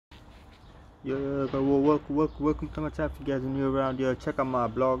Yeah, welcome to my channel. If you guys are new around here, check out my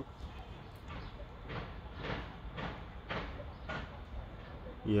blog.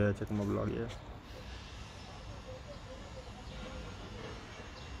 Yeah, check out my blog. Yeah.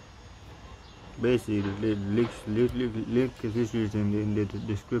 Basically, the link is issued in the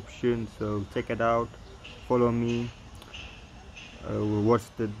description. So check it out. Follow me. Watch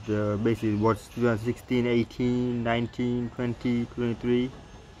basically watch 2016, 18, 19, 20, 23.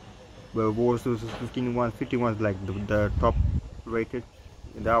 But also 15 is like the top rated.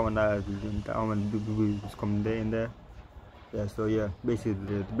 That one is coming there in there. Yeah, so yeah, basically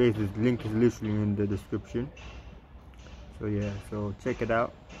the link is literally in the description. So yeah, so check it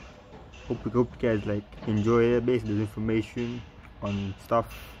out. Hope you guys like enjoy it. Basically the information on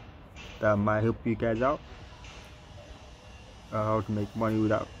stuff that might help you guys out, how to make money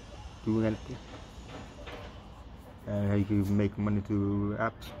without doing anything, and how you can make money through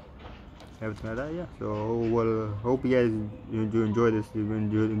apps, everything like that. Yeah, so well, hope you guys enjoy this,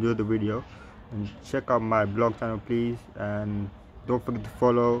 enjoy the video, and check out my blog channel please, and don't forget to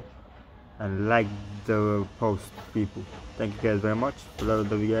follow and like the post, people. Thank you guys very much.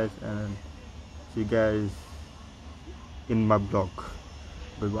 Love you guys, and see you guys in my blog.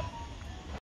 Goodbye.